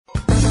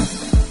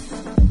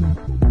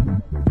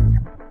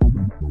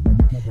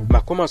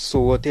Koma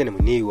suwo tene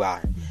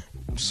muniwa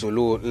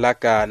sulu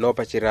laka no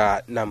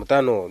pachira na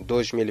mutano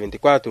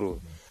 2024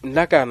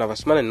 laka na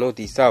vasmana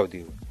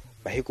NoticiÁudio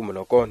mahiku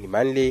muloko ni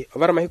manli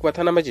ovara mahiku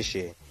watana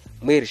majishe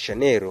mweri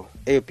Janeiro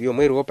pio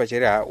mweri wo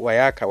pachira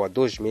wayaka wa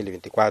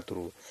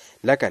 2024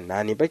 laka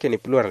nani bake ni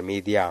plural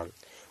media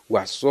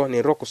waso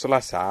ni roku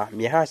solasa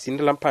miha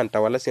sindala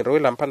mpanta wala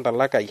sinroila mpanta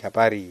laka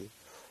ihabari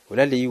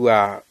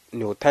ulaliwa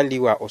ni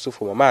utanliwa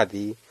osufu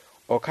mamadi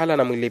okala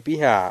na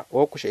mwilepiha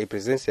okusha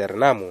ipresensi ya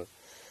renamu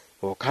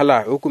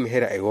okala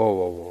ukumihera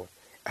ewowowo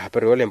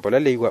habari wale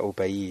mpolaliwa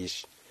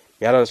upaish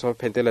miala so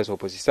pentela so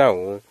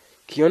oposição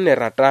kione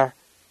rata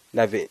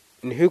nave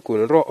nihuku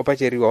nro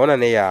opacheriwa ona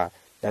neya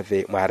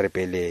nave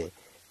marepele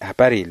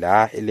habari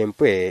la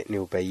ilempwe ni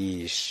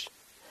upaish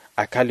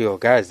akali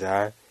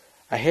ogaza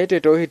ahete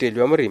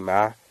tohiteliwa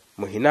murima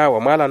muhina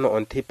wa malano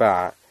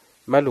ontipa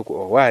maluku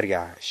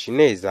owaria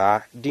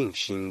shineza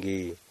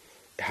dingshingi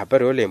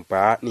habari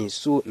olempa ni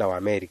su na wa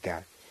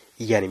Amerika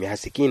yani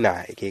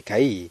mihasikina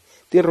ekekai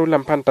tinrula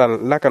mpanta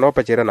laka no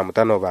pachera na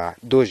mutanova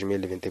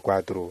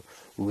 2024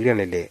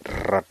 urianele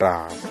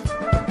rata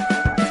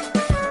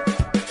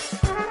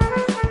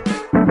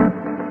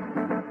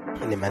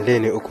ni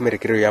malene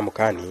ukumerekero ya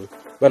mukani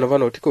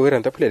vano utiko wira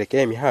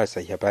ntapuleleke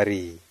mihasa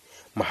habari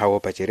mahawo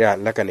pachera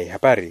laka ne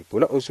habari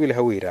pula usule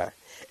hawira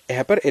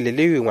habari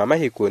elelewi wa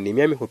mahiko ni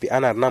miami hopi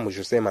anar namu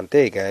Jose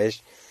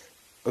Mantegas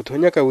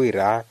utonyaka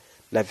wira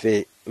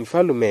nave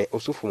mfalume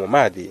osufu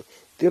momadi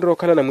tinro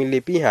kala na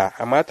mwilepiha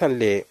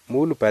amatanle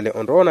mulu pale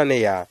onrona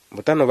neya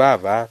mutano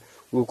bava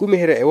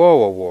ukumihere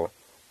ewowowo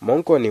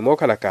monko ni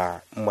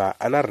mokalaka mwa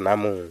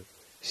anarnamu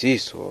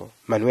siso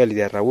Manuel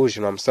de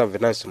Araújo na msa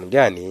Venancio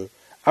Munjani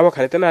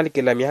awakaletana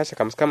alikela mihasa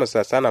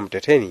kamskamasa sana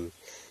mteteni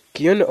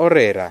kione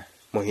orera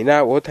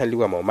mohina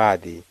wotanliwa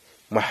momadi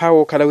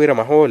mahawo kalawira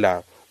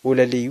mahola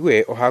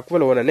ulaliwe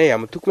ohakuvala wona neya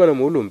mutukumano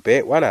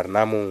mulumpe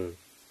wanarnamu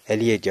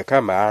eliye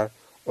jakama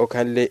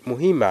okalle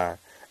muhima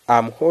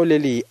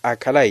amholeli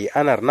akalai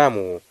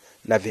anarnamu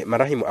nave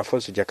marahimu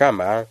Afonso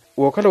Jakama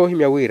wokala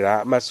wohimya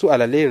wira masu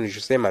alalenu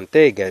Jose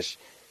Mantegas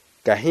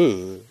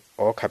kahi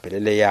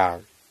okapelele ya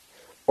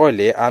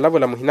ole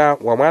alavola muhina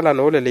wa mwala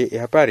no olele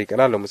ihapari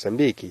kanalo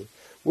Mosambiki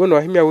wono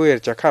wahimya wira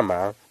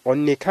Jakama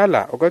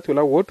onnikala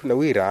okatula wotu na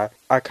wira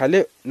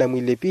akale na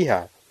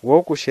mwilepiha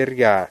woku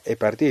sheria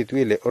parti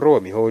tuile oro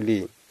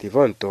miholi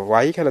tivonto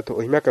waikala to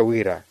ohimyaka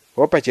wira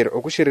wapachere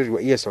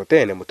okusheriwa iye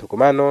sotene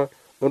mutukumano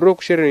onro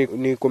kusheri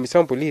ni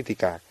komisión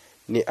política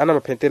ni ana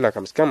mapentela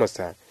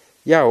kamskamosa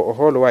yao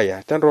oholo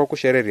waya tanro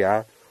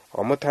kushereria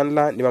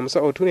omotanla ni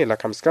mamusa otune la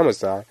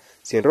kamskamosa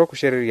sinro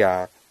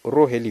kushereria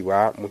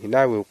roheliwa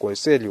muhinawe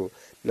Conselho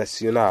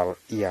Nacional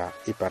ya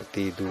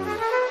ipartido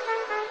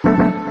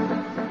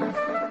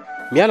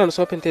miala no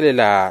sopentele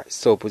la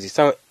so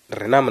oposição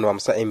renamu no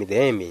mamusa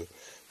MDM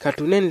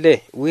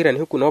katunenle wira ni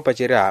huku no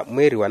pachera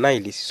mweri wa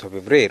naili siso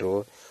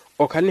febrero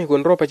okali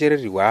huku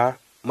pacheriwa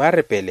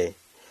marepele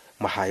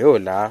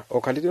mahayola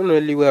okalitono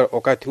liwa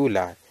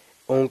okatula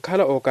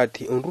onkala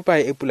okati onrupa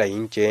epula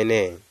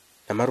inchene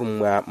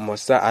namarumwa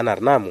mosa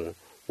anarnamu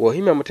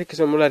wohima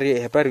mutekiso mulari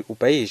hebari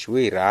upaish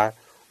wira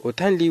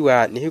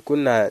otanliwa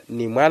nihikuna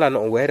ni mwala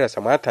no onwera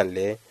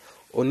samatanle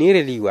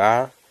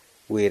onireliwa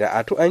wira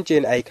atu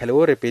anchen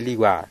aikalore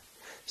peliwa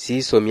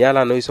siso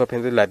miala no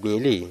isopendela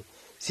mili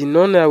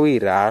sinona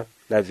wira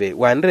nave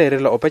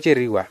wanrerela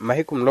opacheriwa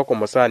mahikum loko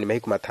mosani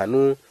mahikum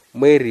atanu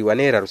mweri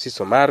wanera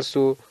rusiso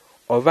marso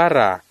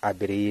ovara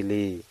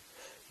abrili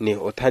ni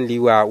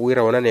otanliwa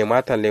wira wanane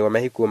matanle wa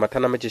mahiku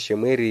matana machishe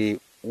mweri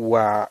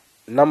wa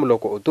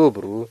namloko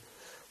Otobru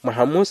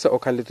mahamusa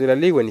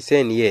okanletulaliwa ni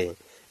seniye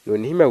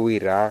nonihima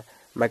wira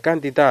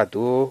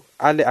makandidatu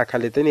ale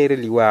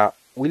akaletenereliwa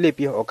wile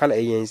pia okala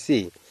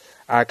ANC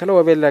akala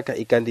wabelaka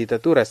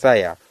ikandidatura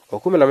saya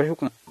okumela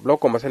mahiku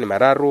loko masani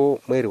mararu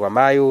mweri wa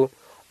Mayo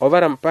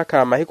ovara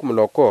mpaka mahiku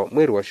mloko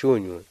mweri wa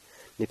Shunyu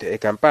nite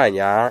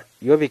kampanya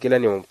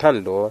yovikilani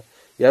mtanlo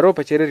yaro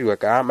pacheriwa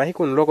ka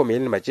mahiku nloko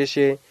milini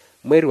majeshe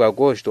mweri wa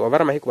Agosto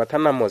ovara mahiku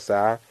matana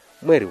mosa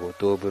mweri wa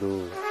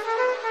Otobru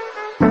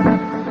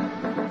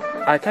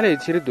akale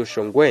chirido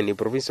shongweni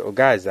province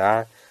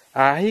Ogaza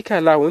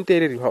ahika la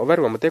untereriwa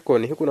ovara wa muteko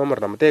ni hiku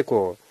nomor na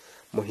muteko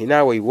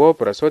muhina wa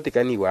iwopora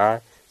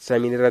sotikaniwa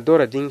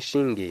samineradora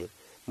dingshingi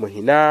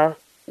muhina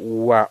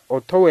wa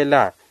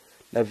otowela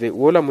nave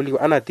wola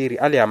muliwa anatiri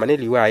ale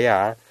amaneli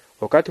waya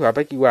wakati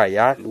wapaki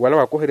waya wala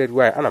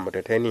wakohereriwa ana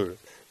muteteni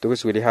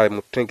tukuswili ha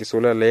mutrenki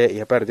solale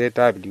ihapar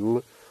DW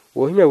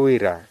wohimya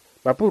wira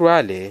mapuru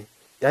ale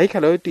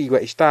yaikala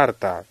otiwa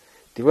istarta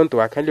tivonto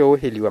wakali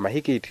oheliwa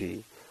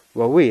mahikiti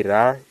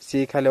wawira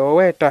sikale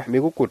oweta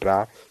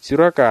mikukutra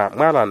siraka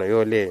mwalano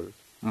yole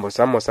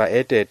mosa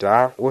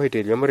eteta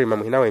wohiteli murima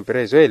muhina wa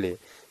imprezwele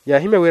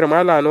yahimya wira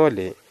mwalano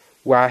ole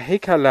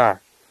wahikala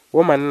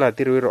womanana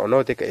tiriwira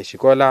onoteka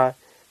eshikola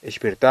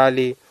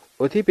espirituali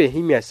otipe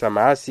himya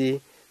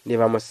samasi ni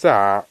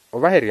vamosa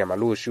ovaheria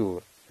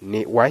malushu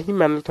ni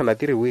wahima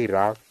natonatiri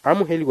wira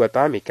amuheli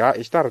watamika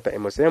istarata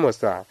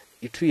emosemosa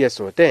ituya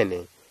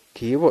sotene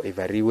kivo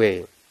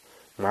ivariwe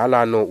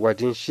mwalano wa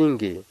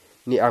jinshingi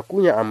ni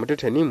akunya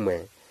amutete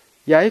nimwe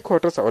ya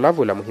ikhotosa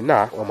olavula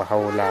muhina wa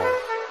mahaula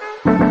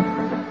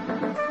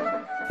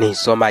ni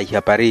soma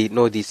habari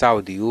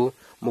NoticiÁudio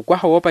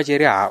mukwaha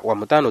wopajerea wa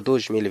mutano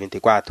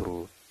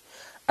 2024.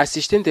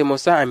 Assistente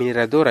mosa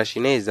administradora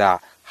chinesa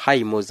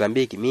hai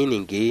Mozambique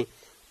miningi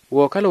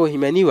wokala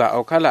wohimaniwa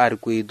okala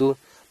arikuidu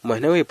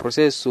mohnewe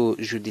processo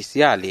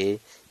judiciale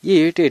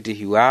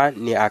yeyetetihiwa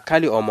ni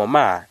akali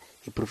omoma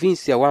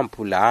iprovinsia wa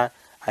Mpula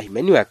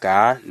ahimaniwa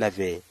ka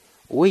nave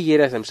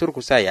weyera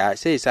samsurukusaya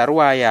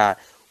seisarwaya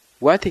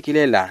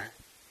wathekilela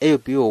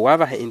eyopio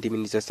wavaha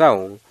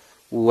indemnização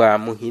wa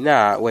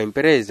muhina wa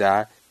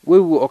empresa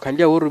wewu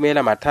okhandia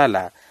worumela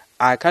mathala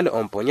akale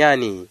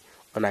omponyani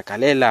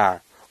onakalela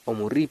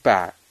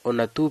omuripa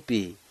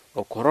onatupi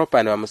okoropa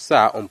wa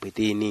musa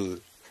ompitini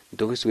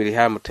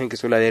ntokuswiriha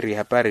muthenkisola leri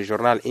habari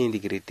journal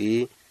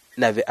Integrity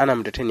nave ana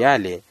mteteni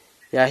ale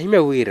ya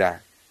himewira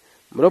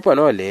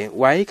mlopanole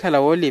waikhala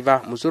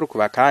woliva musuruku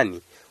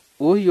vakani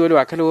uyole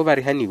wakale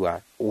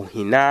wovarihaniwa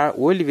uhina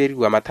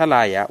woliveriwa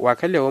mathalaya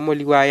wakale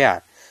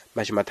womoliwaya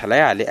mashi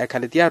mathalaya ale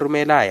akhaletia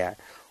rumelaya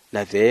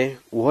nave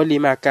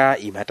uholimaka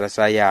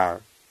imatasaya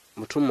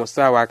muthu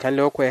mosa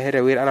wakhanle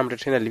okwehere wira ana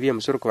mteteni alivia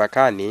musuruku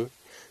vakani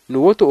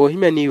nuwoto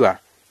ohimaniwa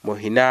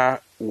mohina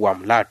wa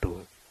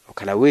mlatu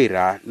okhala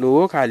wira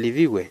nuwoka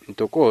aliviwe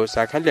ntoko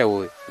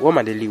sakhanle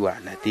womandeliwa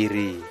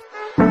natiri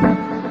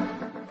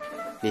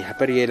ni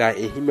habari yela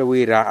ehime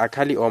wira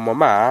akhali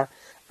omoma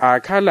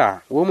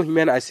akhala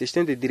womuhimana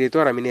assistente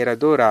directora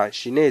mineradora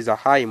chinesa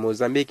hai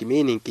Mozambique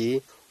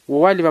mininki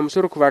wowaliva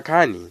musuruku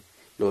vakani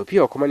no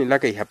pia okomani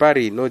laka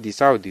ihabari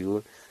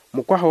NoticiÁudio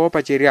mukwaha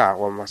wopajerea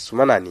wa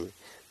masumanani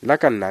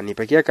lakanna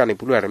nipakiaka ni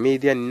pulua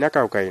media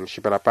ninakaukayin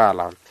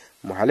shipalapala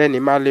muhale ni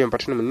male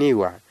mpatano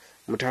mniwa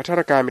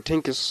mutahataraka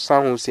mitenki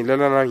sahu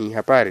sinlalana hi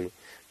habari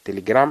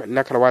Telegram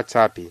nakala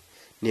WhatsApp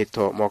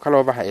nito mokala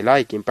ovaha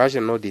like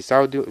impagina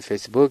NoticiÁudio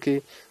Facebook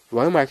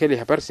wahuma akeli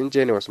habari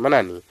sinjene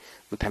wasumanani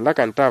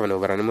muthalaka ntava no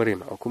varani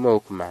murima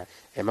okuma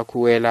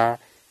Emakhuwa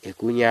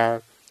ekunya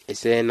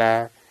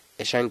esena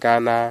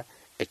eshankana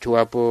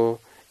echuapo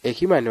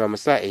ekimani wa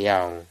musa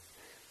eyao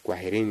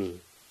kwaherini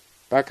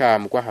paka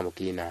mukwaha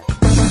mukina.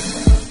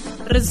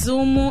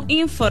 Resumo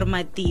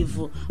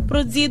informativo,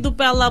 produzido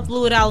pela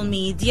Plural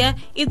Mídia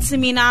e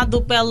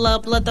disseminado pela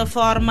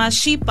plataforma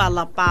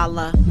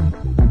Chipalapala.